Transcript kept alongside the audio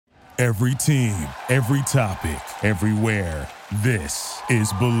Every team, every topic, everywhere. This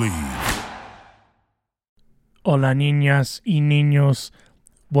is Believe. Hola, niñas y niños.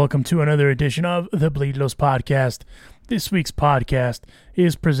 Welcome to another edition of the Bleed Los Podcast. This week's podcast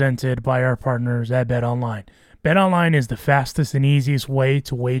is presented by our partners at BetOnline. BetOnline is the fastest and easiest way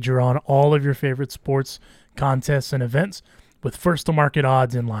to wager on all of your favorite sports, contests, and events with first-to-market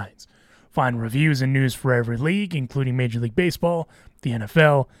odds and lines. Find reviews and news for every league, including Major League Baseball, the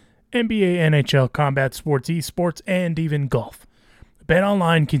NFL, NBA, NHL, combat sports, esports, and even golf.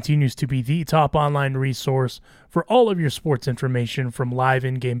 BetOnline continues to be the top online resource for all of your sports information from live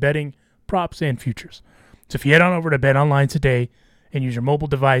in-game betting, props, and futures. So if you head on over to BetOnline today and use your mobile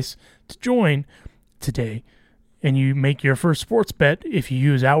device to join today, and you make your first sports bet if you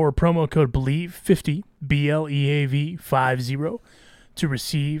use our promo code BELIEVE50, BLEAV50, to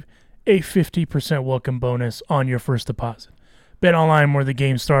receive a 50% welcome bonus on your first deposit. BetOnline, where the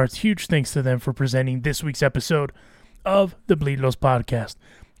game starts. Huge thanks to them for presenting this week's episode of the Bleed Los Podcast.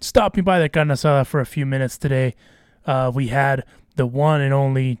 Stopping by the carne asada for a few minutes today, we had the one and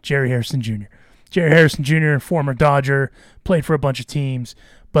only Jerry Hairston Jr. Jerry Hairston Jr., former Dodger, played for a bunch of teams,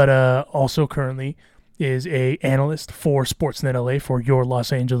 but also currently is a analyst for SportsNet LA for your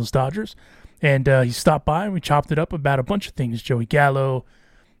Los Angeles Dodgers. And he stopped by and we chopped it up about a bunch of things. Joey Gallo,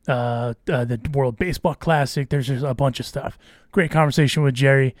 the World Baseball Classic. There's just a bunch of stuff. Great conversation with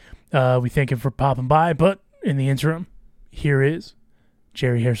Jerry. We thank him for popping by, but in the interim, here is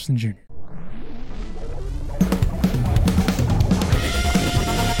Jerry Hairston Jr.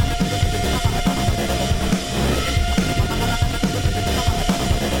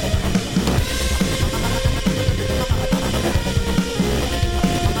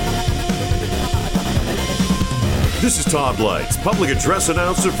 This is Todd Lights, public address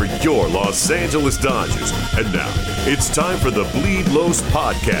announcer for your Los Angeles Dodgers. And now, it's time for the Bleed Los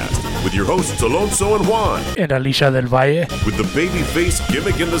Podcast with your hosts Alonso and Juan. And Alicia del Valle. With the babyface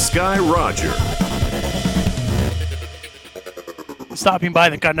gimmick in the sky, Roger. Stopping by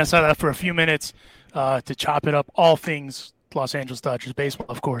the carne asada for a few minutes to chop it up, all things Los Angeles Dodgers baseball,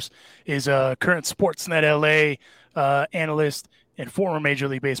 of course, is a current SportsNet LA analyst and former Major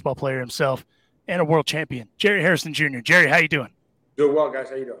League Baseball player himself, and a world champion, Jerry Hairston Jr. Jerry, how you doing? Doing well, guys.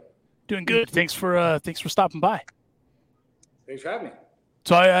 How you doing? Doing good. Thanks for stopping by. Thanks for having me.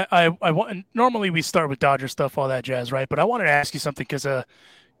 So I want, normally we start with Dodger stuff, all that jazz, right? But I wanted to ask you something because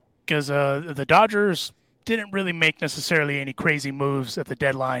the Dodgers didn't really make necessarily any crazy moves at the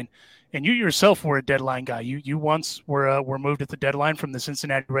deadline, and you yourself were a deadline guy. You once were moved at the deadline from the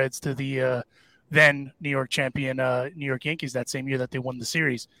Cincinnati Reds to the then New York champion New York Yankees that same year that they won the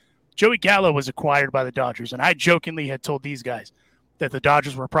series. Joey Gallo was acquired by the Dodgers, and I jokingly had told these guys that the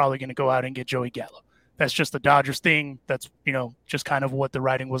Dodgers were probably going to go out and get Joey Gallo. That's just the Dodgers thing. That's, just kind of what the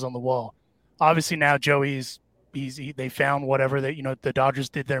writing was on the wall. Obviously now they found whatever that, the Dodgers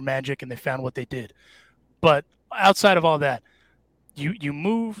did their magic and they found what they did. But outside of all that, you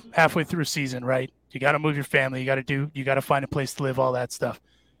move halfway through a season, right? You got to move your family. You got to find a place to live, all that stuff.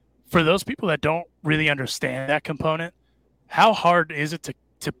 For those people that don't really understand that component, how hard is it to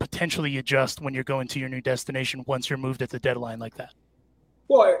potentially adjust when you're going to your new destination once you're moved at the deadline like that?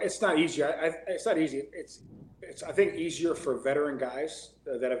 Well, it's not easy. It's not easy. It's I think easier for veteran guys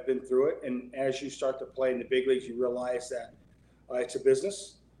that have been through it. And as you start to play in the big leagues, you realize that it's a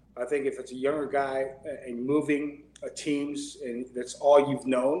business. I think if it's a younger guy and moving teams and that's all you've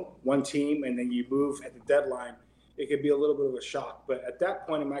known, one team, and then you move at the deadline, it could be a little bit of a shock. But at that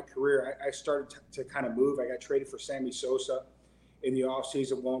point in my career, I started to kind of move. I got traded for Sammy Sosa in the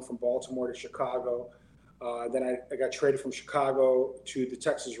offseason, going from Baltimore to Chicago. Then I got traded from Chicago to the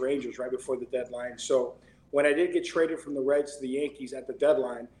Texas Rangers right before the deadline. So when I did get traded from the Reds to the Yankees at the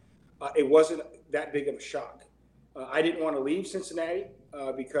deadline, it wasn't that big of a shock. I didn't want to leave Cincinnati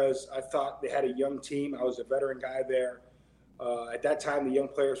because I thought they had a young team. I was a veteran guy there. At that time, the young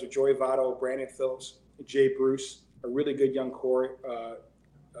players were Joey Votto, Brandon Phillips, Jay Bruce, a really good young core.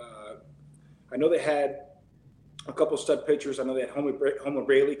 I know they had a couple stud pitchers. I know they had Homer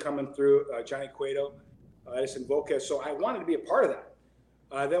Bailey coming through, Johnny Cueto, Edison Volquez. So I wanted to be a part of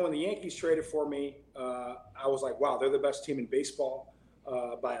that. Then when the Yankees traded for me, I was like, wow, they're the best team in baseball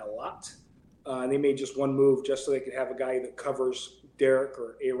by a lot. And they made just one move just so they could have a guy that covers Derek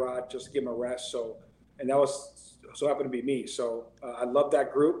or A-Rod just to give him a rest. And that was so happened to be me. So I love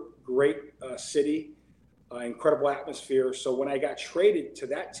that group. Great city, incredible atmosphere. So when I got traded to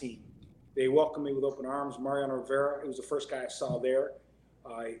that team, they welcomed me with open arms. Mariano Rivera, he was the first guy I saw there.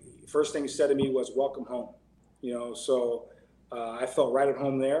 First thing he said to me was, welcome home. So I felt right at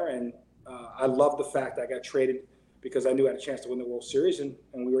home there. And I love the fact that I got traded because I knew I had a chance to win the World Series, and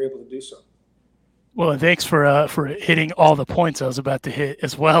we were able to do so. Well, thanks for hitting all the points I was about to hit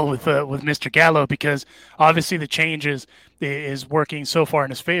as well with Mr. Gallo, because obviously the change is working so far in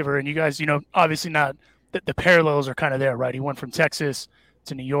his favor. And you guys, obviously not the parallels are kind of there, right? He went from Texas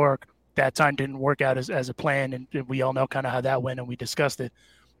to New York. That time didn't work out as a plan, and we all know kind of how that went, and we discussed it.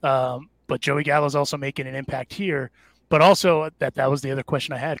 But Joey Gallo's also making an impact here. But also that was the other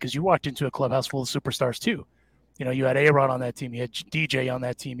question I had, because you walked into a clubhouse full of superstars too. You had A-Rod on that team, you had DJ on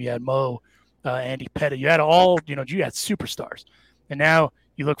that team, you had Mo. Andy Pettit, you had you had superstars, and now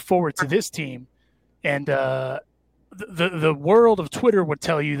you look forward to this team, and the world of Twitter would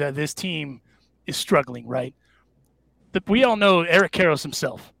tell you that this team is struggling, right? We all know Eric Karros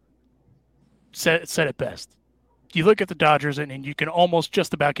himself said it best. You look at the Dodgers, and you can almost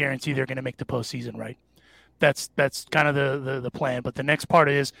just about guarantee they're going to make the postseason, right? That's kind of the plan. But the next part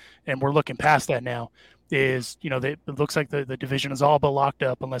is, and we're looking past that now, is, it looks like the division is all but locked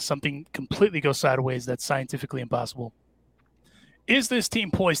up unless something completely goes sideways that's scientifically impossible. Is this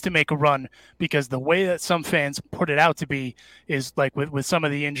team poised to make a run? Because the way that some fans put it out to be is like with some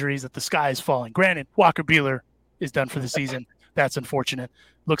of the injuries that the sky is falling. Granted, Walker Buehler is done for the season. That's unfortunate.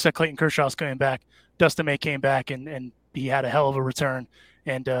 Looks like Clayton Kershaw's coming back. Dustin May came back, and he had a hell of a return.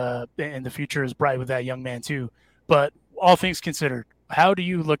 And the future is bright with that young man too. But all things considered, how do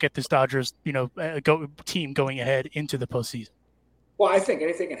you look at this Dodgers, team going ahead into the postseason? Well, I think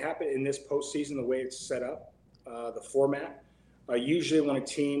anything can happen in this postseason, the way it's set up, the format. Usually when a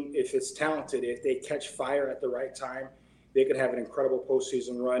team, if it's talented, if they catch fire at the right time, they could have an incredible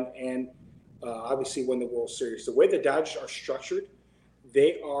postseason run and obviously win the World Series. The way the Dodgers are structured,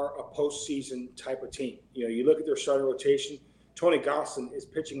 they are a postseason type of team. You look at their starting rotation. Tony Gonsolin is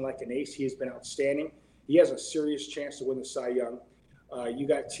pitching like an ace. He has been outstanding. He has a serious chance to win the Cy Young. You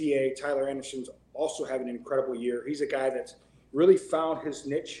got Tyler Anderson's also having an incredible year. He's a guy that's really found his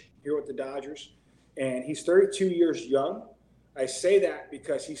niche here with the Dodgers, and he's 32 years young. I say that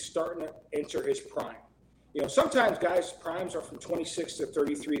because he's starting to enter his prime. Sometimes guys' primes are from 26 to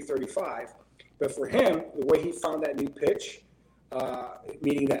 33, 35, but for him, the way he found that new pitch,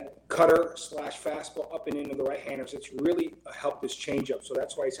 meaning that cutter / fastball up and into the right-handers, it's really helped his changeup. So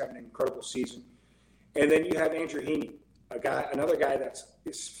that's why he's having an incredible season. And then you have Andrew Heaney, another guy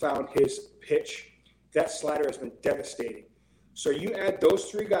that's found his pitch. That slider has been devastating. So you add those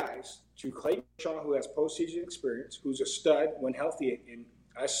three guys to Clayton Kershaw, who has postseason experience, who's a stud when healthy. And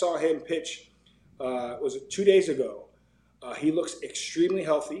I saw him pitch, was it 2 days ago? He looks extremely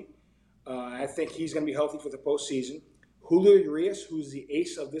healthy. I think he's going to be healthy for the postseason. Julio Urias, who's the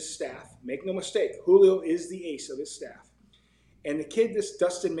ace of this staff. Make no mistake, Julio is the ace of this staff. And the kid, this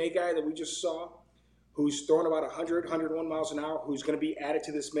Dustin May guy that we just saw, who's throwing about 100, 101 miles an hour, who's going to be added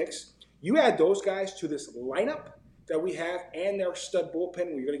to this mix. You add those guys to this lineup that we have and their stud bullpen,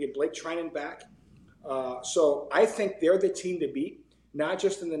 where you're going to get Blake Trinan back. So I think they're the team to beat, not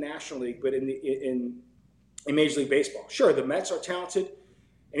just in the National League, but in Major League Baseball. Sure, the Mets are talented.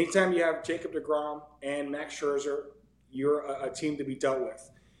 Anytime you have Jacob deGrom and Max Scherzer, you're a team to be dealt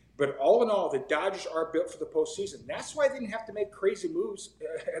with. But all in all, the Dodgers are built for the postseason. That's why they didn't have to make crazy moves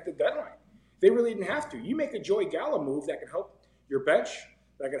at the deadline. They really didn't have to. You make a Joey Gallo move that can help your bench,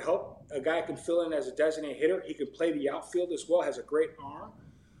 that can help a guy who can fill in as a designated hitter. He can play the outfield as well, has a great arm.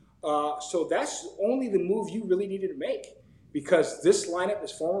 So that's only the move you really needed to make, because this lineup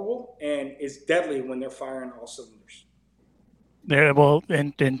is formidable and is deadly when they're firing all cylinders. There, well,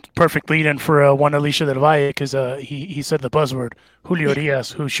 and perfect lead-in for one Alicia Del Valle, because he said the buzzword, Julio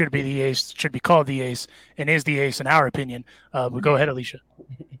Urias, who should be the ace, should be called the ace, and is the ace in our opinion. But go ahead, Alicia.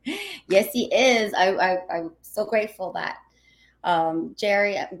 Yes, he is. I'm so grateful that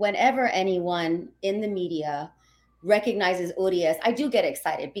Jerry, whenever anyone in the media recognizes Urias, I do get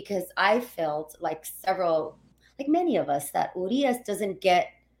excited, because I felt like many of us, that Urias doesn't get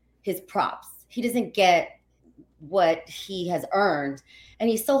his props. He doesn't get what he has earned, and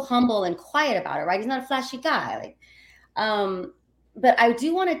he's so humble and quiet about it, right? He's not a flashy guy. But I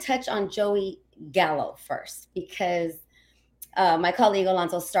do want to touch on Joey Gallo first, because my colleague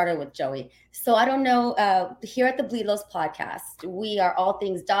Alonso started with Joey. So I don't know, here at the Bleed Lows podcast, we are all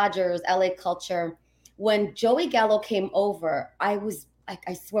things Dodgers, LA culture. When Joey Gallo came over, I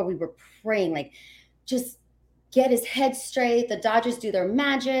swear we were praying, just get his head straight. The Dodgers do their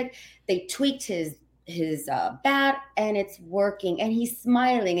magic. They tweaked his bat, and it's working, and he's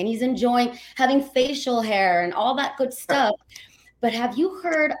smiling, and he's enjoying having facial hair and all that good stuff. But have you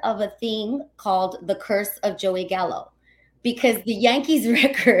heard of a thing called the curse of Joey Gallo? because the Yankees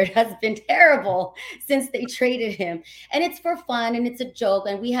record has been terrible since they traded him. And it's for fun and it's a joke.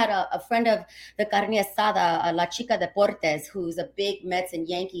 And we had a friend of the Carne Asada, La Chica Deportes, who's a big Mets and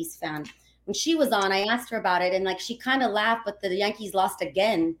Yankees fan. When she was on, I asked her about it, and like she kind of laughed, but the Yankees lost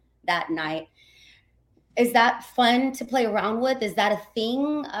again that night. Is that fun to play around with? Is that a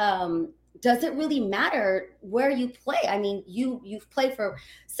thing? Does it really matter where you play? I mean, you've played for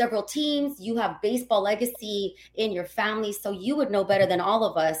several teams. You have baseball legacy in your family, so you would know better than all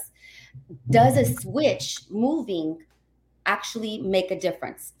of us. Does a switch moving actually make a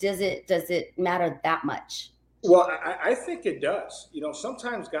difference? Does it matter that much? Well, I think it does. You know,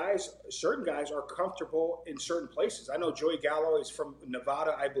 sometimes certain guys are comfortable in certain places. I know Joey Gallo is from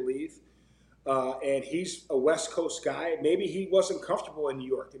Nevada, I believe. And he's a West Coast guy. Maybe he wasn't comfortable in New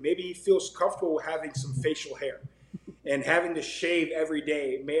York. Maybe he feels comfortable having some facial hair, and having to shave every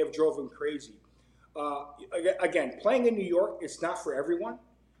day may have drove him crazy. Again, playing in New York, it's not for everyone.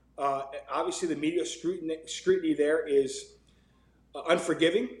 Obviously, the media scrutiny there is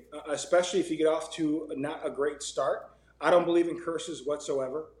unforgiving, especially if you get off to not a great start. I don't believe in curses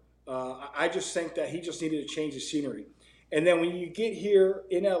whatsoever. I just think that he just needed to change the scenery. And then when you get here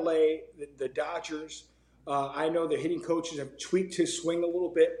in LA, the Dodgers, I know the hitting coaches have tweaked his swing a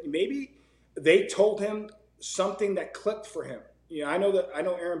little bit. Maybe they told him something that clicked for him. You know, I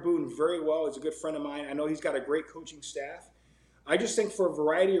know Aaron Boone very well. He's a good friend of mine. I know he's got a great coaching staff. I just think for a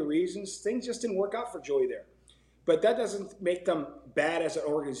variety of reasons, things just didn't work out for Joey there. But that doesn't make them bad as an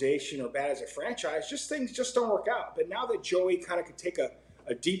organization or bad as a franchise. Just things just don't work out. But now that Joey kind of could take a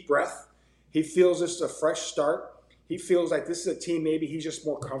deep breath, he feels this is a fresh start. He feels like this is a team maybe he's just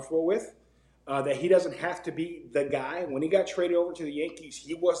more comfortable with, that he doesn't have to be the guy. When he got traded over to the Yankees,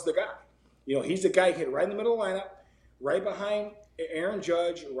 he was the guy. You know, he's the guy who hit right in the middle of the lineup, right behind Aaron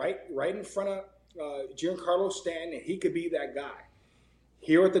Judge, right in front of Giancarlo Stanton, and he could be that guy.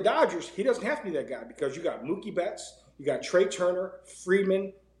 Here at the Dodgers, he doesn't have to be that guy because you got Mookie Betts, you got Trey Turner,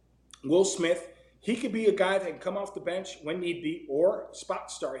 Freeman, Will Smith. He could be a guy that can come off the bench when need be or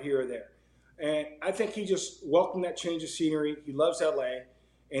spot start here or there. And I think he just welcomed that change of scenery. He loves LA,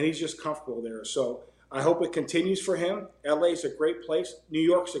 and he's just comfortable there. So I hope it continues for him. LA is a great place. New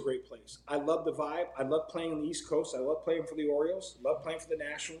York's a great place. I love the vibe. I love playing on the East Coast. I love playing for the Orioles. I love playing for the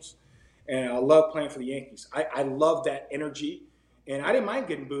Nationals. And I love playing for the Yankees. I love that energy. And I didn't mind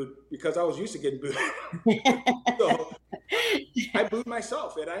getting booed because I was used to getting booed. So I booed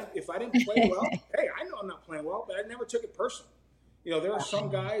myself. And if I didn't play well, hey, I know I'm not playing well, but I never took it personal. You know, there are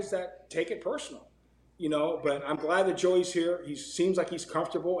some guys that take it personal, you know, but I'm glad that Joey's here. He seems like he's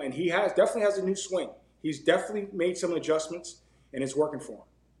comfortable, and he definitely has a new swing. He's definitely made some adjustments, and it's working for him.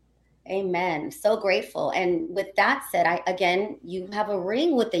 Amen. So grateful. And with that said, you have a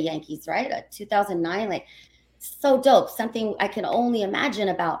ring with the Yankees, right? 2009, like so dope. Something I can only imagine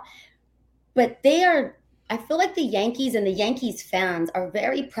about. But I feel like the Yankees and the Yankees fans are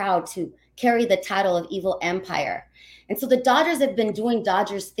very proud to carry the title of Evil Empire. And so the Dodgers have been doing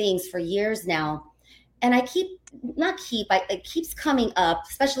Dodgers things for years now. And it keeps coming up,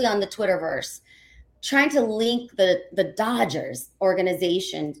 especially on the Twitterverse, trying to link the Dodgers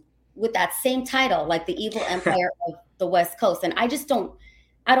organization with that same title, like the Evil Empire of the West Coast. And I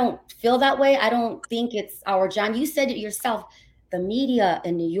don't feel that way. I don't think it's our John. You said it yourself. The media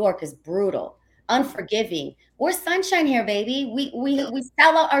in New York is brutal, unforgiving. We're sunshine here, baby. We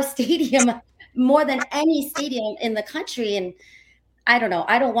sell out our stadium more than any stadium in the country. And I don't know.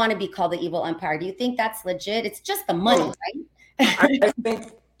 I don't want to be called the Evil Empire. Do you think that's legit? It's just the money, right? I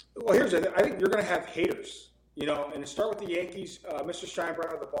think, well, here's the thing. I think you're going to have haters, you know, and to start with the Yankees, Mr.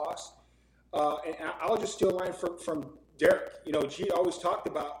 Steinbrenner, the boss. And I'll just steal a line from Derek. You know, G always talked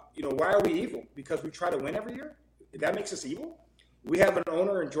about, you know, why are we evil? Because we try to win every year? That makes us evil? We have an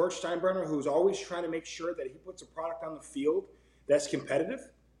owner in George Steinbrenner who's always trying to make sure that he puts a product on the field that's competitive.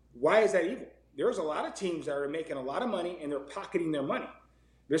 Why is that evil? There's a lot of teams that are making a lot of money and they're pocketing their money.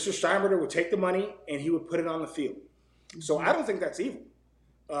 Mr. Steinbrenner would take the money and he would put it on the field. So I don't think that's evil.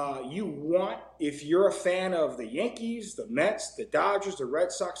 If you're a fan of the Yankees, the Mets, the Dodgers, the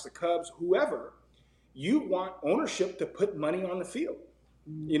Red Sox, the Cubs, whoever, you want ownership to put money on the field.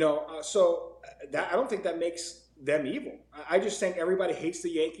 You know, I don't think that makes them evil. I just think everybody hates the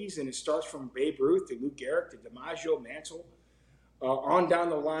Yankees, and it starts from Babe Ruth to Lou Gehrig to DiMaggio, Mantle, on down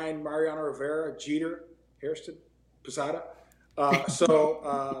the line, Mariano Rivera, Jeter, Hairston, Posada. I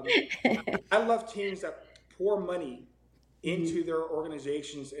love teams that pour money into their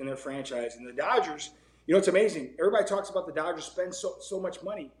organizations and their franchise. And the Dodgers, you know, it's amazing. Everybody talks about the Dodgers spend so much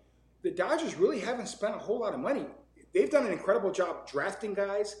money. The Dodgers really haven't spent a whole lot of money. They've done an incredible job drafting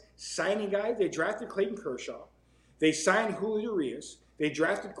guys, signing guys. They drafted Clayton Kershaw. They signed Julio Urias. They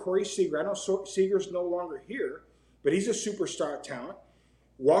drafted Corey Seager. I know Seager's no longer here, but he's a superstar talent.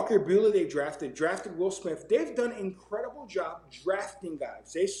 Walker Buehler they drafted Will Smith. They've done an incredible job drafting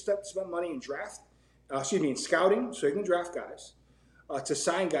guys. They spent money in in scouting, so they can draft guys, to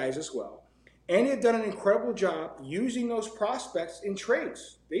sign guys as well. And they've done an incredible job using those prospects in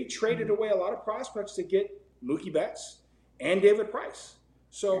trades. They traded away a lot of prospects to get Mookie Betts and David Price.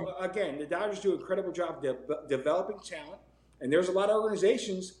 So, again, the Dodgers do an incredible job developing talent. And there's a lot of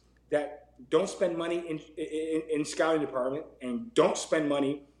organizations that don't spend money in scouting department and don't spend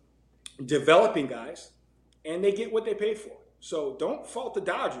money developing guys, and they get what they pay for. So don't fault the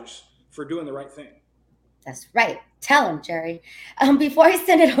Dodgers for doing the right thing. That's right. Tell him, Jerry. Before I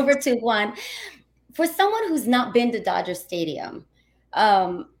send it over to Juan, for someone who's not been to Dodger Stadium,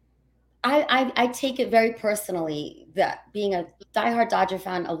 I take it very personally that being a diehard Dodger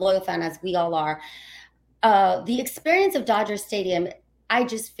fan, a loyal fan as we all are, the experience of Dodger Stadium, I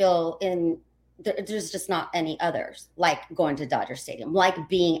just feel there's just not any others like going to Dodger Stadium, like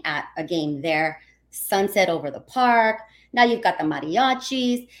being at a game there, sunset over the park. Now you've got the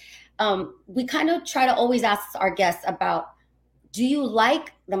mariachis. We kind of try to always ask our guests about, do you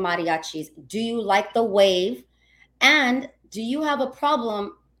like the mariachis? Do you like the wave? And do you have a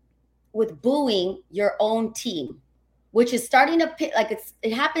problem with booing your own team, which is starting to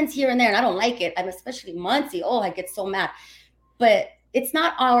it happens here and there, and I don't like it. I'm especially Muncie. Oh, I get so mad. But it's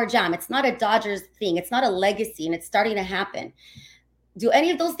not our jam. It's not a Dodgers thing. It's not a legacy, and it's starting to happen. Do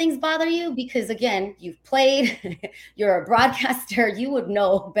any of those things bother you? Because, again, you've played, you're a broadcaster, you would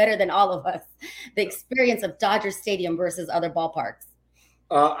know better than all of us the experience of Dodger Stadium versus other ballparks.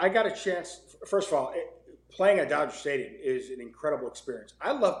 I got a chance, first of all, playing at Dodger Stadium is an incredible experience.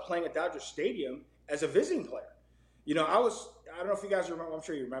 I love playing at Dodger Stadium as a visiting player. You know, I don't know if you guys remember, I'm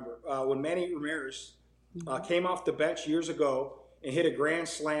sure you remember, when Manny Ramirez came off the bench years ago and hit a grand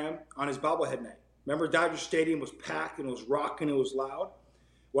slam on his bobblehead night. Remember, Dodger Stadium was packed and it was rocking, it was loud.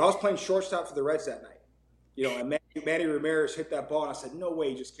 Well, I was playing shortstop for the Reds that night. You know, and Manny Ramirez hit that ball, and I said, no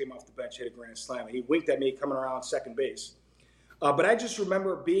way he just came off the bench, hit a grand slam. And he winked at me coming around second base. But I just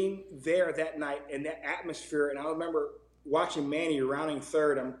remember being there that night and that atmosphere, and I remember watching Manny rounding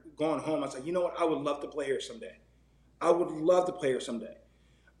third. I'm going home. I was like, you know what? I would love to play here someday. I would love to play here someday.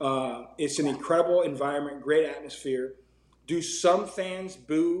 It's an incredible environment, great atmosphere. Do some fans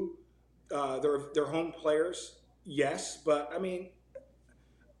boo their home players? Yes, but I mean,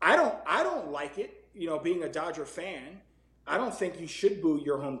 I don't like it. You know, being a Dodger fan, I don't think you should boo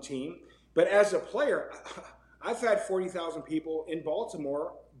your home team. But as a player, I've had 40,000 people in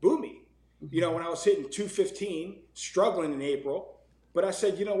Baltimore boo me. You know, when I was hitting .215, struggling in April. But I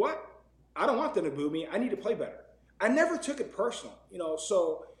said, you know what? I don't want them to boo me. I need to play better. I never took it personal. You know,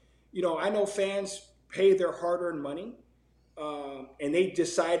 so, you know, I know fans pay their hard-earned money, and they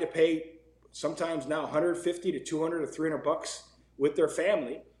decide to pay sometimes now $150 to $200 to $300 with their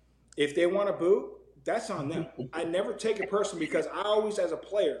family. If they want to boo, that's on them. I never take it personally because I always, as a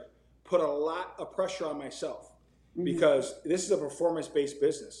player, put a lot of pressure on myself because this is a performance-based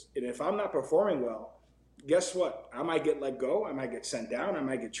business. And if I'm not performing well, guess what? I might get let go. I might get sent down. I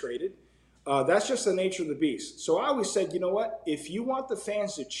might get traded. That's just the nature of the beast. So I always said, you know what? If you want the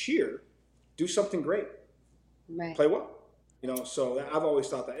fans to cheer, do something great. Right. Play well. You know, so I've always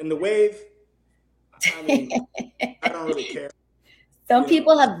thought that. And the wave, I mean, I don't really care. Some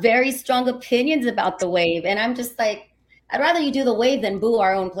people have very strong opinions about the wave, and I'm just like, I'd rather you do the wave than boo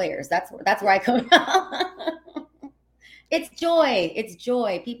our own players. That's where I come from. It's joy. It's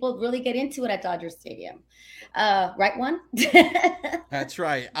joy. People really get into it at Dodger Stadium. Right, Juan? That's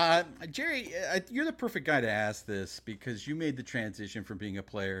right. Jerry, you're the perfect guy to ask this because you made the transition from being a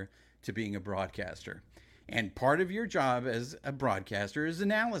player to being a broadcaster. And part of your job as a broadcaster is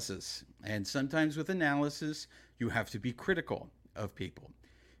analysis. And sometimes with analysis, you have to be critical of people.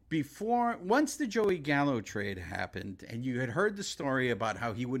 Once the Joey Gallo trade happened, and you had heard the story about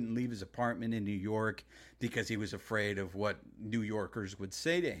how he wouldn't leave his apartment in New York because he was afraid of what New Yorkers would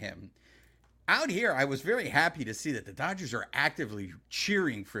say to him. Out here, I was very happy to see that the Dodgers are actively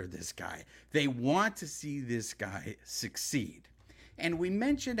cheering for this guy. They want to see this guy succeed. And we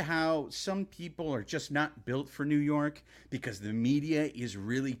mentioned how some people are just not built for New York because the media is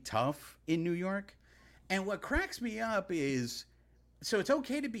really tough in New York. And what cracks me up is, so it's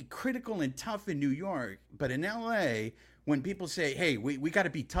okay to be critical and tough in New York, but in LA, when people say, hey, we got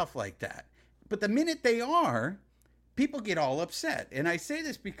to be tough like that. But the minute they are, people get all upset. And I say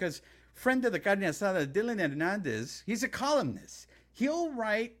this because friend of the carne asada, Dylan Hernandez, he's a columnist. He'll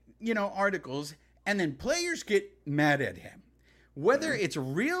write, articles, and then players get mad at him. Whether it's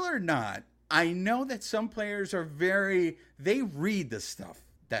real or not, I know that some players are they read the stuff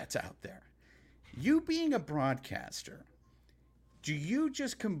that's out there. You being a broadcaster, do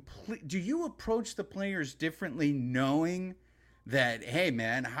you approach the players differently, knowing that, hey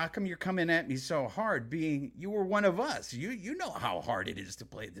man, how come you're coming at me so hard, being you were one of us? You know how hard it is to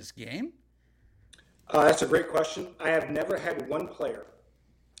play this game. That's a great question. I have never had one player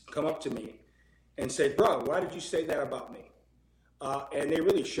come up to me and say, bro, why did you say that about me? And they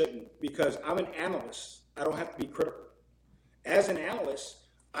really shouldn't, because I'm an analyst. I don't have to be critical. As an analyst,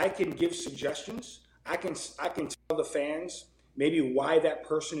 I can give suggestions. I can tell the fans maybe why that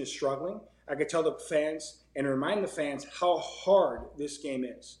person is struggling. I can tell the fans and remind the fans how hard this game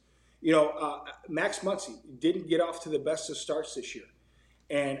is. Max Muncy didn't get off to the best of starts this year.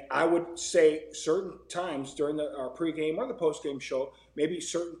 And I would say certain times during our pregame or the postgame show, maybe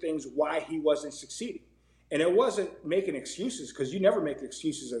certain things why he wasn't succeeding. And it wasn't making excuses, because you never make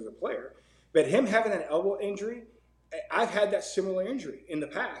excuses as a player. But him having an elbow injury, I've had that similar injury in the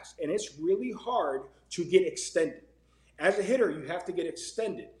past, and it's really hard to get extended. As a hitter, you have to get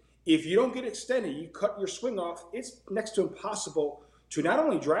extended. If you don't get extended, you cut your swing off, it's next to impossible to not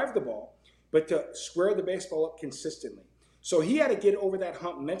only drive the ball, but to square the baseball up consistently. So he had to get over that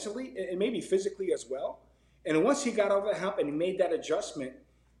hump mentally and maybe physically as well. And once he got over the hump and he made that adjustment,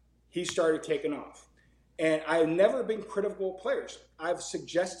 he started taking off. And I've never been critical of players. I've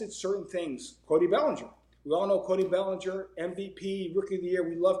suggested certain things. Cody Bellinger. We all know Cody Bellinger, MVP, Rookie of the Year.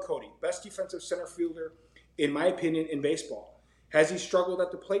 We love Cody. Best defensive center fielder, in my opinion, in baseball. Has he struggled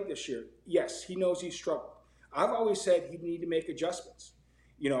at the plate this year? Yes, he knows he's struggled. I've always said he'd need to make adjustments.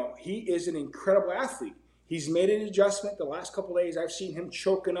 He is an incredible athlete. He's made an adjustment. The last couple of days, I've seen him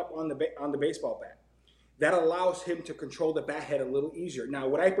choking up on the baseball bat. That allows him to control the bat head a little easier. Now,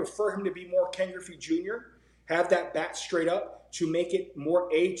 would I prefer him to be more Ken Griffey Jr., have that bat straight up to make it more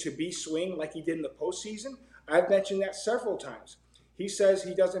A to B swing like he did in the postseason? I've mentioned that several times. He says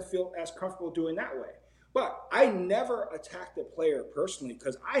he doesn't feel as comfortable doing that way. But I never attack the player personally,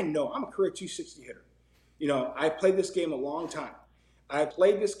 because I know I'm a career 260 hitter. I played this game a long time. I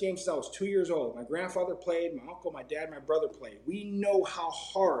played this game since I was 2 years old. My grandfather played, my uncle, my dad, my brother played. We know how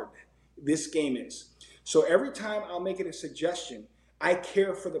hard this game is. So every time I'll make it a suggestion, I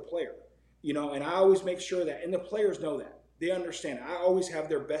care for the player, and I always make sure that, and the players know that. They understand. I always have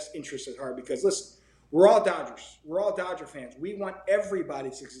their best interests at heart, because, listen, we're all Dodgers. We're all Dodger fans. We want everybody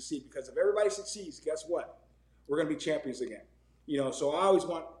to succeed, because if everybody succeeds, guess what? We're going to be champions again. So I always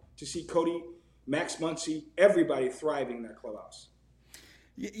want to see Cody, Max Muncy, everybody thriving in that clubhouse.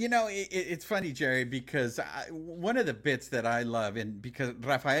 It's funny, Jerry, because one of the bits that I love, and because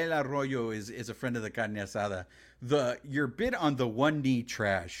Rafael Arroyo is a friend of the Carne Asada, your bit on the one knee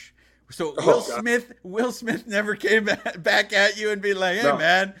trash. So Will Smith never came back at you and be like, hey, no,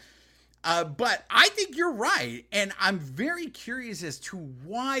 man. But I think you're right, and I'm very curious as to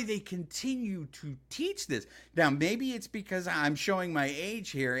why they continue to teach this. Now, maybe it's because I'm showing my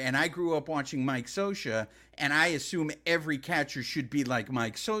age here, and I grew up watching Mike Scioscia, and I assume every catcher should be like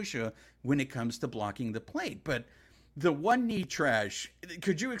Mike Scioscia when it comes to blocking the plate. But the one knee trash,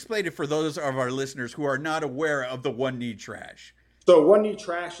 could you explain it for those of our listeners who are not aware of the one knee trash? So one knee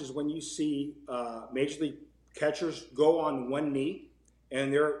trash is when you see major league catchers go on one knee,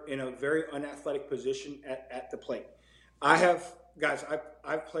 and they're in a very unathletic position at the plate. I've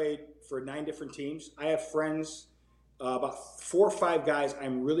played for 9 different teams. I have friends, about 4 or 5 guys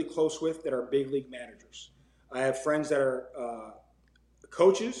I'm really close with that are big league managers. I have friends that are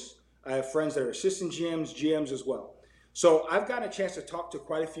coaches. I have friends that are assistant GMs as well. So I've gotten a chance to talk to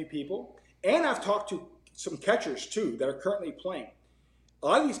quite a few people, and I've talked to some catchers too that are currently playing. A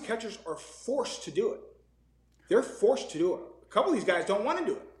lot of these catchers are forced to do it. They're forced to do it. A couple of these guys don't want to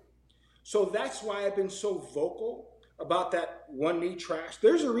do it. So that's why I've been so vocal about that one knee trash.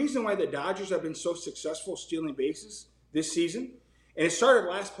 There's a reason why the Dodgers have been so successful stealing bases this season. And it started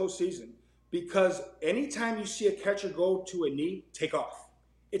last postseason, because anytime you see a catcher go to a knee, take off.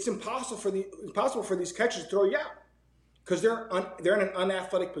 It's impossible for these catchers to throw you out, because they're in an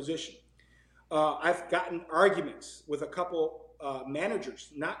unathletic position. I've gotten arguments with a couple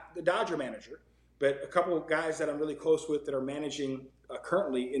managers, not the Dodger manager, but a couple of guys that I'm really close with that are managing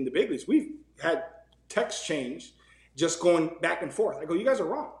currently in the big leagues. We've had text change just going back and forth. I go, you guys are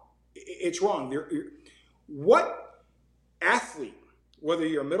wrong. It's wrong. What athlete, whether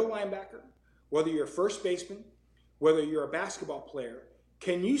you're a middle linebacker, whether you're a first baseman, whether you're a basketball player,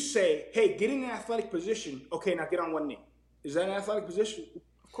 can you say, hey, get in an athletic position. Okay, now get on one knee. Is that an athletic position?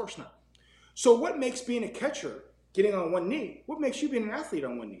 Of course not. So what makes being a catcher getting on one knee? What makes you being an athlete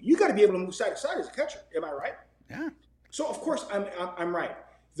on one knee? You got to be able to move side to side as a catcher. Am I right? Yeah. So of course I'm right.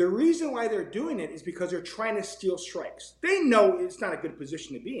 The reason why they're doing it is because they're trying to steal strikes. They know it's not a good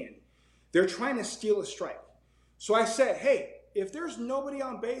position to be in. They're trying to steal a strike. So I said, hey, if there's nobody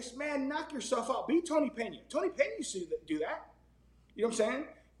on base, man, knock yourself out. Be Tony Pena. Tony Pena used to do that. You know what I'm saying?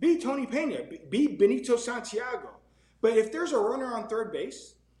 Be Tony Pena. Be Benito Santiago. But if there's a runner on third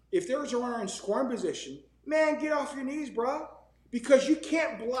base, if there's a runner in scoring position, man, get off your knees, bro, because you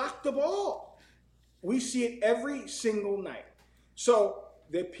can't block the ball. We see it every single night. So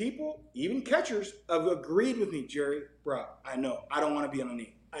the people, even catchers, have agreed with me, Jerry, bro, I know. I don't want to be on a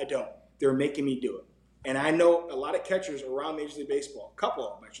knee. I don't. They're making me do it. And I know a lot of catchers around Major League Baseball, a couple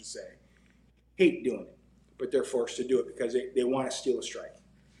of them, I should say, hate doing it. But they're forced to do it because they want to steal a strike.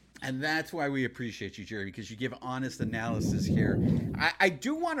 And that's why we appreciate you, Jerry, because you give honest analysis here. I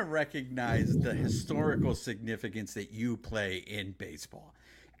do want to recognize the historical significance that you play in baseball.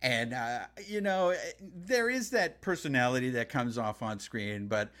 And, there is that personality that comes off on screen,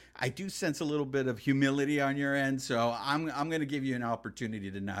 but I do sense a little bit of humility on your end. So I'm going to give you an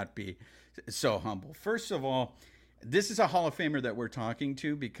opportunity to not be so humble. First of all, this is a Hall of Famer that we're talking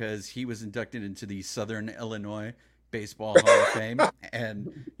to because he was inducted into the Southern Illinois Baseball Hall of Fame.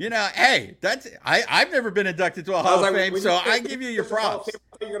 And, hey, I've never been inducted to a Hall of Fame, so I give you your props.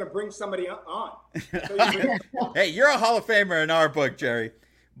 You're going to bring somebody on. Hey, you're a Hall of Famer in our book, Jerry.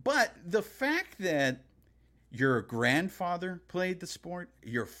 But the fact that your grandfather played the sport,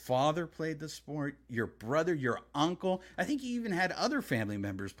 your father played the sport, your brother, your uncle, I think you even had other family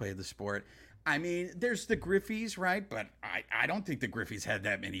members play the sport. I mean, there's the Griffeys, right? But I don't think the Griffeys had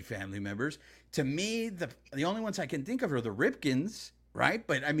that many family members. To me, the only ones I can think of are the Ripkins, right?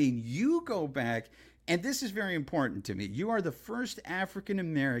 But, I mean, you go back, and this is very important to me. You are the first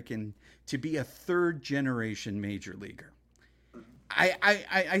African-American to be a third-generation major leaguer.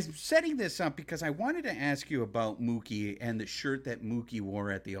 I'm setting this up because I wanted to ask you about Mookie and the shirt that Mookie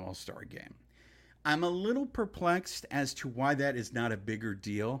wore at the All-Star game. I'm a little perplexed as to why that is not a bigger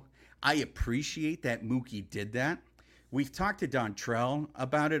deal. I appreciate that Mookie did that. We've talked to Dontrell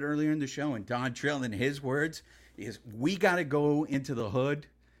about it earlier in the show, and Dontrell, in his words, is we got to go into the hood,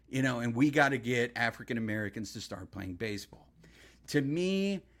 and we got to get African Americans to start playing baseball. To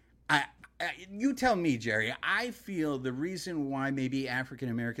me, you tell me, Jerry, I feel the reason why maybe African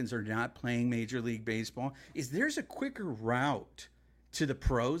Americans are not playing Major League Baseball is there's a quicker route to the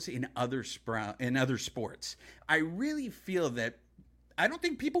pros in other sports. I really feel that I don't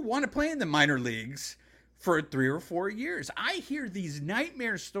think people want to play in the minor leagues for 3 or 4 years. I hear these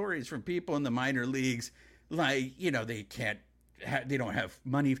nightmare stories from people in the minor leagues, like, they don't have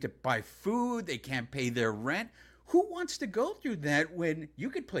money to buy food, they can't pay their rent. Who wants to go through that when you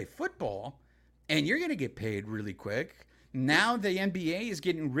could play football and you're going to get paid really quick? Now the NBA is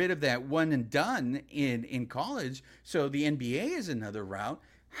getting rid of that one and done in college, so the NBA is another route.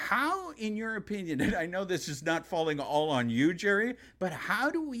 How, in your opinion, and I know this is not falling all on you, Jerry, but how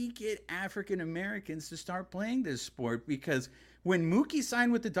do we get African Americans to start playing this sport? Because when Mookie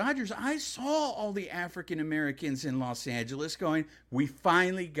signed with the Dodgers, I saw all the African Americans in Los Angeles going, we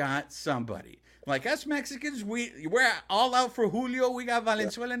finally got somebody. Like us Mexicans, we're all out for Julio, we got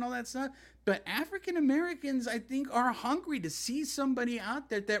Valenzuela and all that stuff. But African Americans, I think, are hungry to see somebody out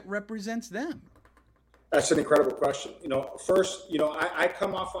there that represents them. That's an incredible question. First, I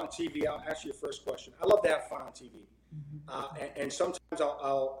come off on TV. I'll ask you the first question. I love to have fun on TV. And sometimes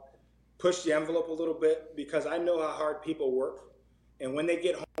I'll push the envelope a little bit because I know how hard people work. And when they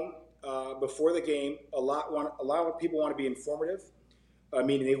get home before the game, a lot of people want to be informative.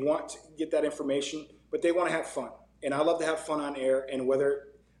 Meaning they want to get that information, but they want to have fun. And I love to have fun on air. And whether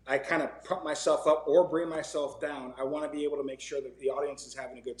I kind of pump myself up or bring myself down, I want to be able to make sure that the audience is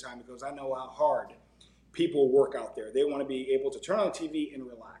having a good time because I know how hard people work out there. They want to be able to turn on TV and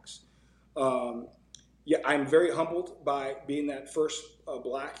relax. I'm very humbled by being that first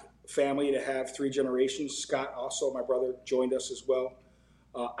black family to have 3 generations. Scott, also my brother, joined us as well.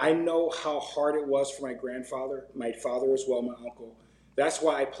 I know how hard it was for my grandfather, my father as well, my uncle. That's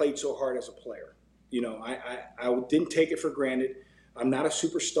why I played so hard as a player. I didn't take it for granted. I'm not a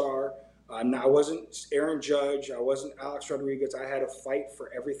superstar. I wasn't Aaron Judge. I wasn't Alex Rodriguez. I had to fight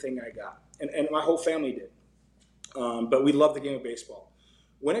for everything I got. And my whole family did. But we love the game of baseball.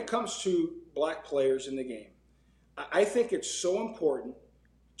 When it comes to black players in the game, I think it's so important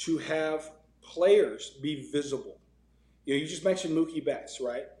to have players be visible. You just mentioned Mookie Betts,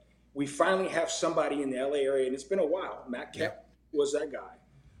 right? We finally have somebody in the LA area, and it's been a while. Matt Kemp was that guy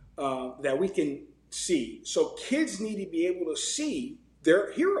that we can see. So kids need to be able to see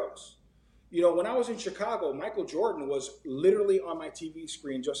their heroes. When I was in Chicago, Michael Jordan was literally on my TV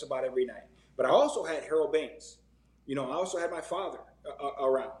screen just about every night. But I also had Harold Baines. I also had my father.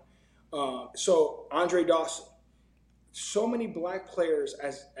 around. So Andre Dawson, so many black players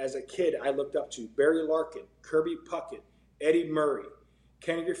as a kid I looked up to: Barry Larkin, Kirby Puckett, Eddie Murray,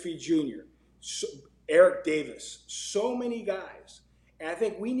 Kenny Griffey Jr., Eric Davis, so many guys. And I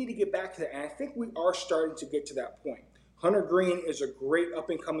think we need to get back to that. And I think we are starting to get to that point. Hunter Green is a great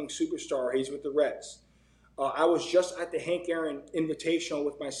up-and-coming superstar. He's with the Reds. I was just at the Hank Aaron Invitational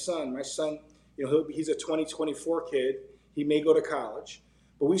with my son. My son, he's a 2024 kid. He may go to college.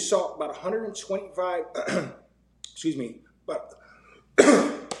 But we saw about 125, but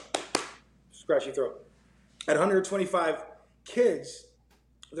scratchy throat. At 125 kids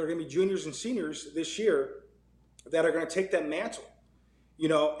that are going to be juniors and seniors this year that are going to take that mantle.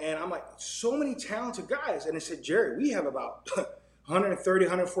 And I'm like, so many talented guys. And they said, Jerry, we have about 130,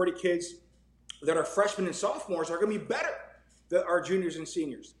 140 kids that are freshmen and sophomores are going to be better than our juniors and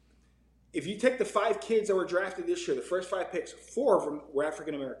seniors. If you take the 5 kids that were drafted this year, the first 5 picks, 4 of them were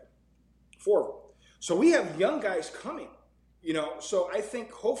African-American. 4 of them. So we have young guys coming, So I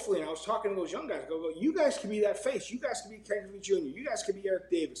think hopefully, and I was talking to those young guys, go, you guys can be that face. You guys can be Ken Griffey Jr. You guys can be Eric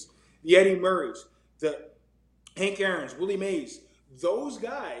Davis, the Eddie Murrays, the Hank Aarons, Willie Mays. Those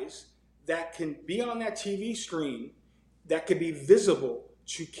guys that can be on that TV screen, that can be visible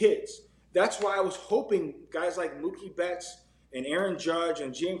to kids. That's why I was hoping guys like Mookie Betts and Aaron Judge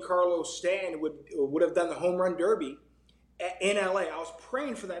and Giancarlo Stanton would have done the home run derby in LA. I was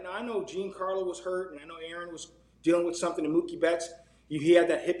praying for that. Now, I know Giancarlo was hurt, and I know Aaron was dealing with something, and Mookie Betts, he had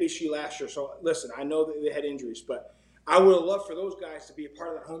that hip issue last year. So, listen, I know that they had injuries, but I would have loved for those guys to be a part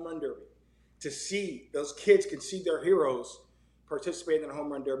of that home run derby, to see those kids can see their heroes participate in the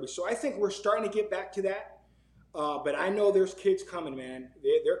home run derby. So I think we're starting to get back to that. But I know there's kids coming, man.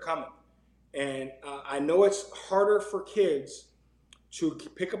 They're coming. And I know it's harder for kids to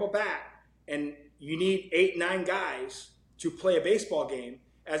pick up a bat, and you need 8, 9 guys to play a baseball game,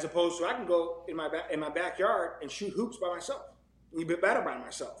 as opposed to I can go in my backyard and shoot hoops by myself, and be better by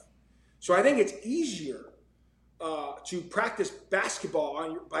myself. So I think it's easier to practice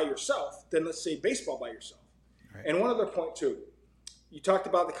basketball by yourself than, let's say, baseball by yourself. Right. And one other point too, you talked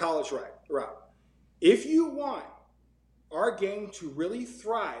about the college route. If you want our game to really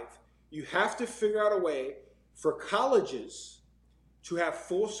thrive, you have to figure out a way for colleges to have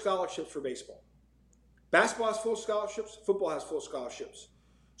full scholarships for baseball. Basketball has full scholarships. Football has full scholarships.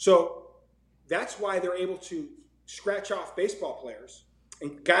 So that's why they're able to scratch off baseball players.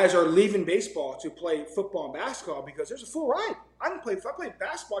 And guys are leaving baseball to play football and basketball because there's a full ride. If I play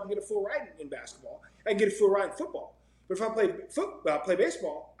basketball, I can get a full ride in basketball. I can get a full ride in football. But if I play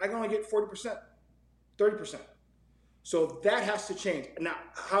baseball, I can only get 40%, 30%. So that has to change. Now,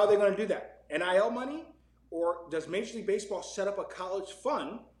 how are they going to do that? NIL money? Or does Major League Baseball set up a college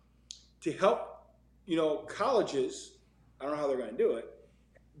fund to help, colleges, I don't know how they're going to do it,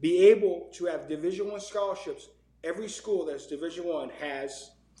 be able to have Division I scholarships? Every school that's Division I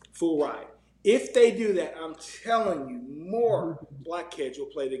has full ride. If they do that, I'm telling you, more black kids will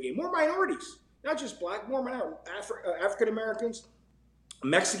play the game. More minorities, not just black, more African Americans,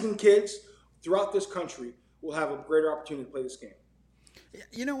 Mexican kids throughout this country will have a greater opportunity to play this game.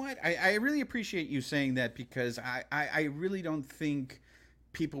 You know what? I really appreciate you saying that, because I really don't think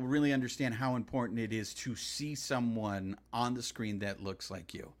people really understand how important it is to see someone on the screen that looks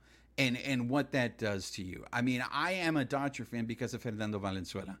like you and what that does to you. I mean, I am a Dodger fan because of Fernando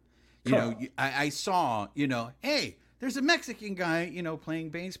Valenzuela. I saw, hey, there's a Mexican guy, playing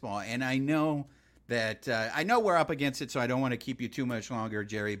baseball. And I know that I know we're up against it, so I don't want to keep you too much longer,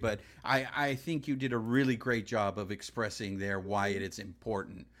 Jerry, but I think you did a really great job of expressing there why it is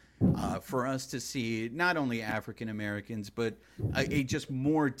important for us to see not only African Americans, but a just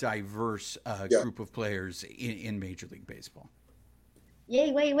more diverse group of players in Major League Baseball.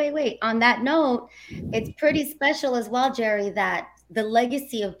 Yay, wait. On that note, it's pretty special as well, Jerry, that the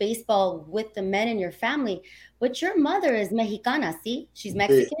legacy of baseball with the men in your family, but your mother is Mexicana, see? She's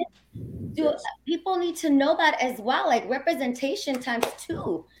Mexican. Yes. People need to know that as well, like representation times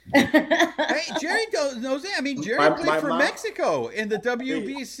 2. Hey, Jerry knows that. I mean, Jerry played for Mexico in the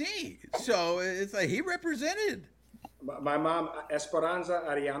WBC, so it's like he represented. My mom, Esperanza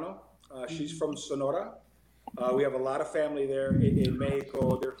Arellano, she's from Sonora. We have a lot of family there in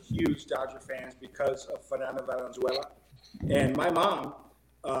Mexico. They're huge Dodger fans because of Fernando Valenzuela. And my mom,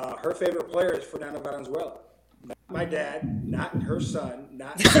 her favorite player is Fernando Valenzuela. My dad, not her son,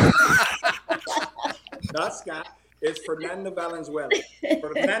 not Scott, it's Fernando Valenzuela.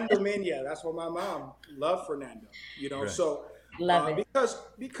 Fernando Minya, that's what my mom loved Fernando. Right. So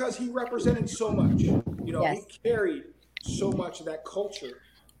because he represented so much. Yes. He carried so much of that culture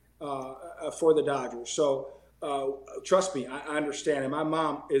for the Dodgers. So trust me, I understand. And my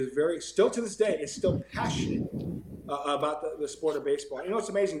mom is still to this day, is still passionate about the sport of baseball. You know, it's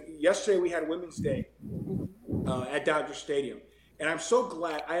amazing. Yesterday we had Women's Day at Dodger Stadium. And I'm so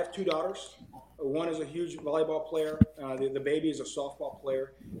glad. I have two daughters. One is a huge volleyball player. The baby is a softball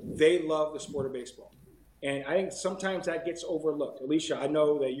player. They love the sport of baseball. And I think sometimes that gets overlooked. Alicia, I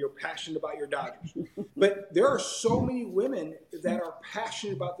know that you're passionate about your Dodgers. But there are so many women that are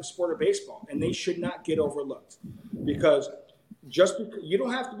passionate about the sport of baseball, and they should not get overlooked. Because you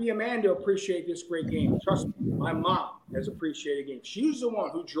don't have to be a man to appreciate this great game. Trust me, my mom has appreciated the game. She's the one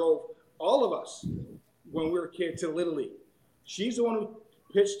who drove all of us when we were kids to Little League. She's the one who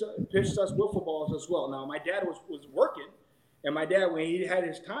pitched us wiffle balls as well. Now, my dad was working. And my dad, when he had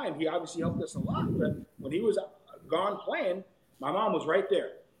his time, he obviously helped us a lot. But when he was gone playing, my mom was right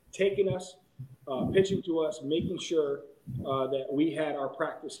there, taking us, pitching to us, making sure that we had our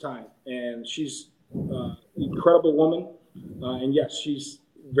practice time. And she's an incredible woman. And yes, she's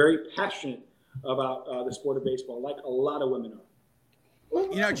very passionate about the sport of baseball, like a lot of women are.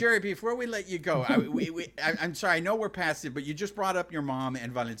 You know, Jerry, before we let you go, I'm sorry, I know we're past it, but you just brought up your mom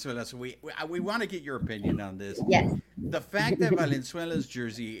and Valenzuela, so we want to get your opinion on this. Yes. The fact that Valenzuela's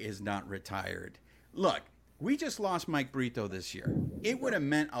jersey is not retired. Look, we just lost Mike Brito this year. It would have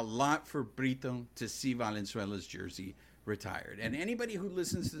meant a lot for Brito to see Valenzuela's jersey retired. And anybody who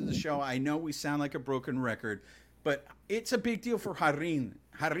listens to the show, I know we sound like a broken record, but it's a big deal for Harin.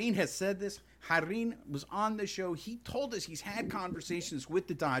 Harin has said this. Harin was on the show. He told us he's had conversations with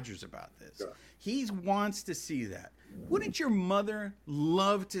the Dodgers about this. Sure. He wants to see that. Wouldn't your mother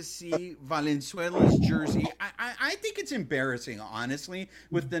love to see Valenzuela's jersey? I think it's embarrassing, honestly,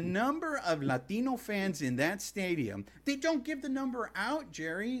 with the number of Latino fans in that stadium. They don't give the number out,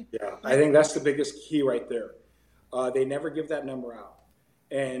 Jerry. Yeah, I think that's the biggest key right there. They never give that number out.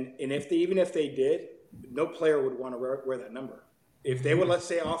 And even if they did, no player would want to wear that number. If they would, let's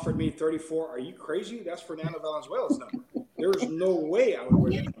say, offered me 34, are you crazy? That's Fernando Valenzuela's number. There's no way I would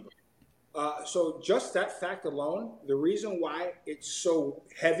wear that number. So just that fact alone, the reason why it's so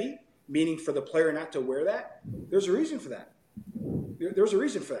heavy, meaning for the player not to wear that, there's a reason for that. There's a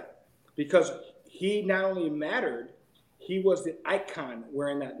reason for that. Because he not only mattered, he was the icon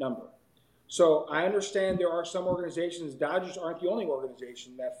wearing that number. So I understand there are some organizations, Dodgers aren't the only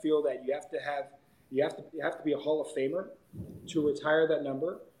organization, that feel that you have to be a Hall of Famer to retire that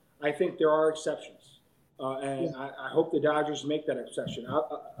number. I think there are exceptions, and I hope the Dodgers make that exception.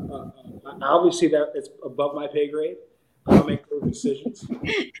 Obviously, that it's above my pay grade. I'll make those decisions.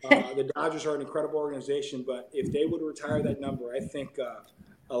 The Dodgers are an incredible organization, but if they would retire that number, I think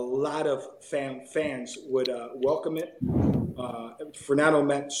a lot of fans would welcome it. Fernando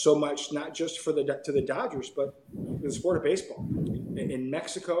meant so much, not just to the Dodgers, but the sport of baseball in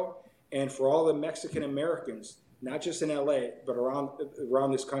Mexico. And for all the Mexican Americans, not just in LA, but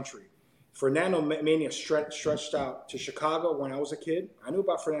around this country. Fernando Mania stretched out to Chicago when I was a kid. I knew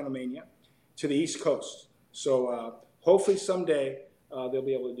about Fernando Mania, to the East Coast. So hopefully someday they'll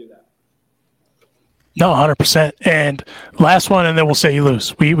be able to do that. No, 100%. And last one, and then we'll say you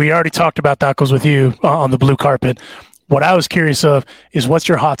lose. We already talked about tacos with you on the blue carpet. What I was curious of is, what's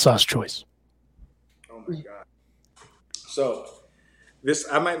your hot sauce choice? Oh, my God. So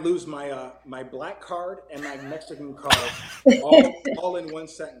I might lose my black card and my Mexican card all in one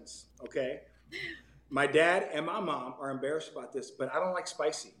sentence, okay? My dad and my mom are embarrassed about this, but I don't like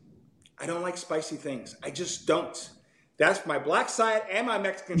spicy. I don't like spicy things. I just don't. That's my black side and my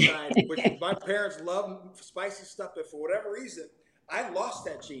Mexican side, which my parents love spicy stuff, but for whatever reason, I lost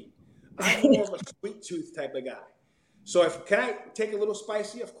that gene. I'm more of a sweet tooth type of guy. So can I take a little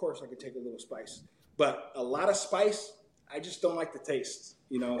spicy? Of course I can take a little spice. But a lot of spice, I just don't like the taste,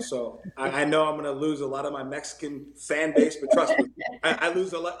 so I know I'm going to lose a lot of my Mexican fan base, but trust me, I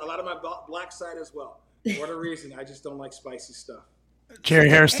lose a lot of my black side as well. For whatever reason, I just don't like spicy stuff. Jerry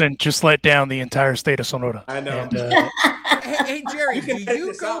Hairston just let down the entire state of Sonora. I know. And, hey, Jerry, you can edit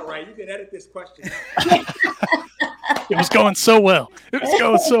this out, right? You can edit this question out. it was going so well.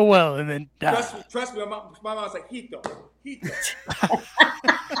 And then trust me, my mom's like, Hito.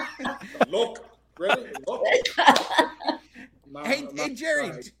 Loco. Really? Loco. Hey,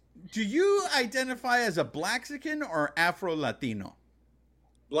 Jerry, do you identify as a Blaxican or Afro-Latino?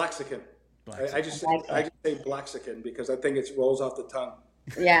 Blaxican. I just say Blaxican because I think it rolls off the tongue.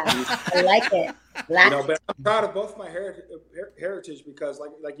 Yeah, I like it. But I'm proud of both my heritage because,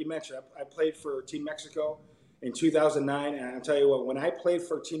 like you mentioned, I played for Team Mexico in 2009, and I'll tell you what, when I played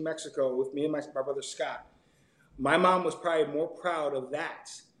for Team Mexico with me and my brother Scott, my mom was probably more proud of that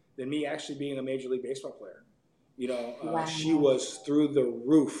than me actually being a Major League Baseball player. Wow. She was through the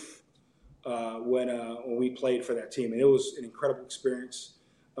roof when we played for that team, and it was an incredible experience.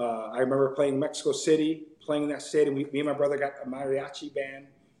 I remember playing Mexico City, playing in that stadium. Me and my brother got a mariachi band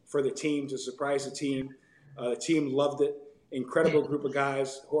for the team to surprise the team. The team loved it. Incredible group of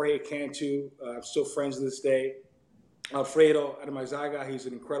guys. Jorge Cantu, I'm still friends to this day. Alfredo Adamazaga, he's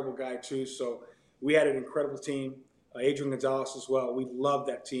an incredible guy too. So we had an incredible team. Adrian Gonzalez as well. We loved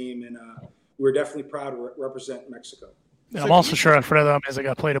that team, and we were definitely proud to represent Mexico. And I'm also sure Alfredo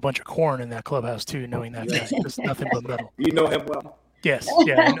Adamazaga played a bunch of corn in that clubhouse too, knowing that guy. It's nothing but metal. You know him well. Yes,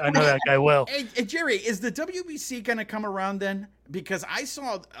 yeah, I know that guy well. Hey, Jerry, is the WBC going to come around then? Because I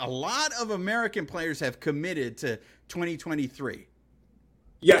saw a lot of American players have committed to 2023.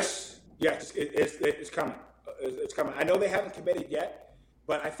 Yes, it's coming. It's coming. I know they haven't committed yet,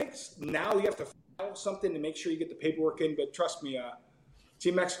 but I think now you have to file something to make sure you get the paperwork in. But trust me,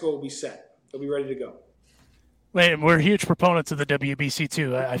 Team Mexico will be set. They'll be ready to go. We're huge proponents of the WBC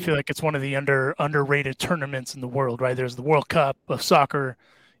too. I feel like it's one of the underrated tournaments in the world, right? There's the World Cup of soccer,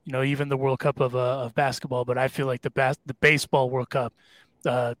 even the World Cup of basketball. But I feel like the baseball World Cup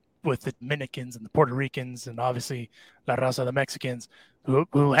with the Dominicans and the Puerto Ricans and obviously La Raza, the Mexicans,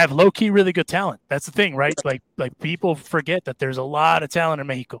 who have low key really good talent. That's the thing, right? Like people forget that there's a lot of talent in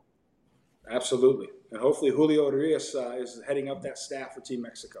Mexico. Absolutely. And hopefully Julio Urias is heading up that staff for Team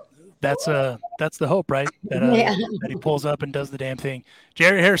Mexico. That's the hope, right? That he pulls up and does the damn thing.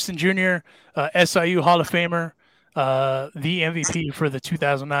 Jerry Hairston Jr., SIU Hall of Famer, the MVP for the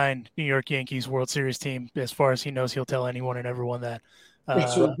 2009 New York Yankees World Series team. As far as he knows, he'll tell anyone and everyone that.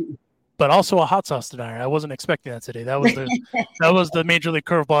 But also a hot sauce denier. I wasn't expecting that today. That was the major league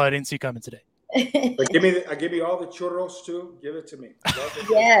curveball I didn't see coming today. But give me all the churros too. Give it to me.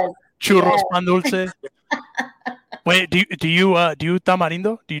 Yes. Churros pan dulce. Wait, do you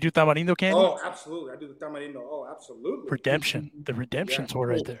tamarindo? Do you do tamarindo candy? Oh, absolutely. I do the tamarindo. Oh, absolutely. Redemption. The redemption tour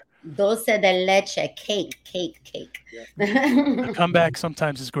right there. Dulce de leche, cake. Yeah. The comeback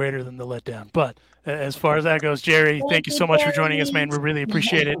sometimes is greater than the letdown. But as far as that goes, Jerry, thank you so much for joining us, man. We really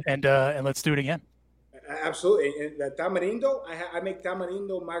appreciate it, and let's do it again. Absolutely. And the tamarindo, I make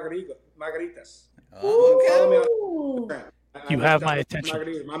tamarindo margaritas. Oh, okay. You have my attention.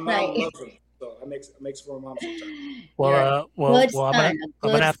 Margaritas. My mom loves them, so I makes for my mom sometimes. Well, I'm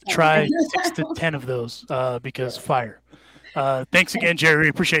gonna have to try 6 to 10 of those because fire. Thanks again, Jerry.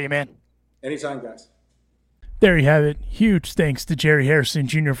 Appreciate you, man. Anytime, guys. There you have it. Huge thanks to Jerry Hairston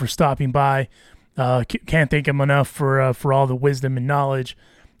Jr. for stopping by. Can't thank him enough for all the wisdom and knowledge,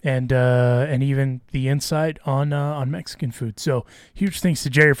 and even the insight on Mexican food. So huge thanks to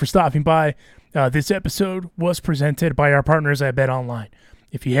Jerry for stopping by. This episode was presented by our partners at BetOnline.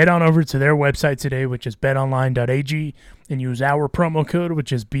 If you head on over to their website today, which is betonline.ag, and use our promo code,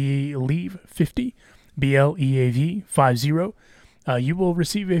 which is BLEAV50, BLEAV50, you will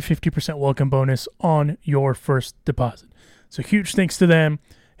receive a 50% welcome bonus on your first deposit. So huge thanks to them.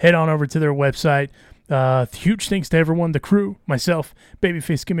 Head on over to their website. Huge thanks to everyone, the crew, myself,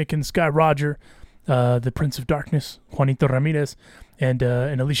 Babyface Gimmick and Sky Roger, the Prince of Darkness, Juanito Ramirez, and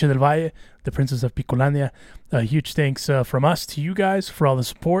Alicia Del Valle, the Princess of Picolandia. Huge thanks from us to you guys for all the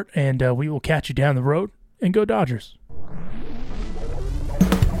support, and we will catch you down the road. And go Dodgers.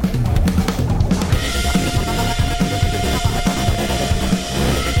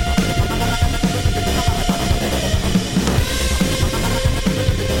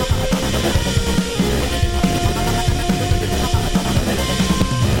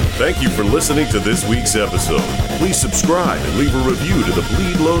 Thank you for listening to this week's episode. Please subscribe and leave a review to the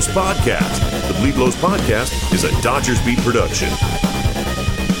Bleed Lows Podcast. The Bleed Lows Podcast is a Dodgers Beat production.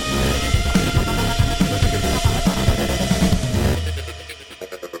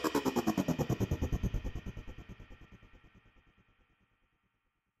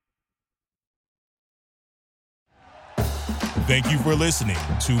 Thank you for listening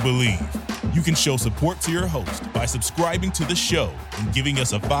to Believe. You can show support to your host by subscribing to the show and giving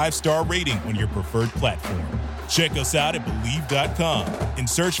us a 5-star rating on your preferred platform. Check us out at Believe.com and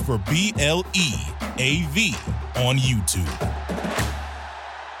search for BLEAV on YouTube.